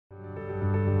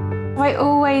I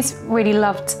always really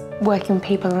loved working with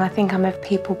people, and I think I'm a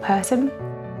people person.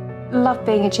 Love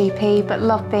being a GP, but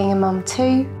love being a mum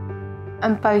too,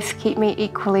 and both keep me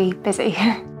equally busy.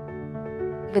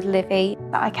 With Livi,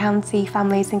 I can see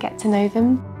families and get to know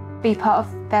them, be part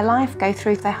of their life, go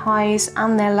through their highs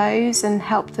and their lows and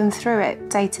help them through it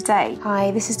day to day.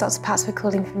 Hi, this is Dr. Patwa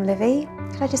calling from Livi.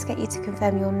 Could I just get you to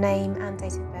confirm your name and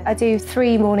date of birth? I do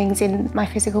 3 mornings in my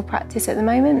physical practice at the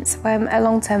moment, so I'm a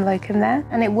long-term locum there,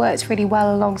 and it works really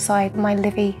well alongside my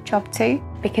Livi job too,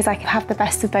 because I can have the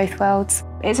best of both worlds.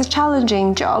 It's a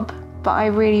challenging job, but I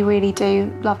really, really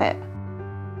do love it.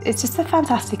 It's just a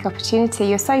fantastic opportunity.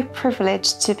 You're so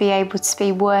privileged to be able to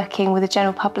be working with the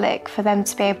general public, for them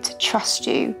to be able to trust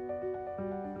you.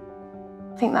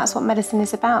 I think that's what medicine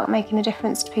is about, making a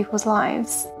difference to people's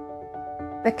lives.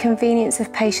 The convenience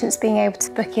of patients being able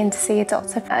to book in to see a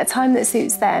doctor at a time that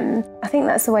suits them, I think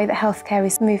that's the way that healthcare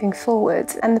is moving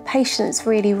forward, and the patients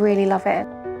really, really love it.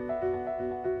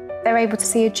 They're able to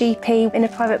see a GP in a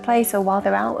private place or while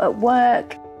they're out at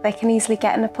work. They can easily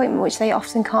get an appointment, which they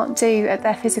often can't do at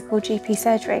their physical GP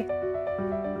surgery.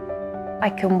 I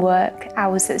can work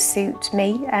hours that suit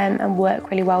me and work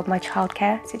really well with my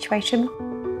childcare situation.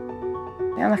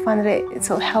 And I find that it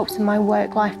sort of helps in my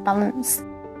work-life balance.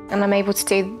 And I'm able to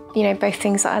do, both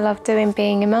things that I love doing,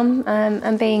 being a mum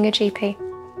and being a GP.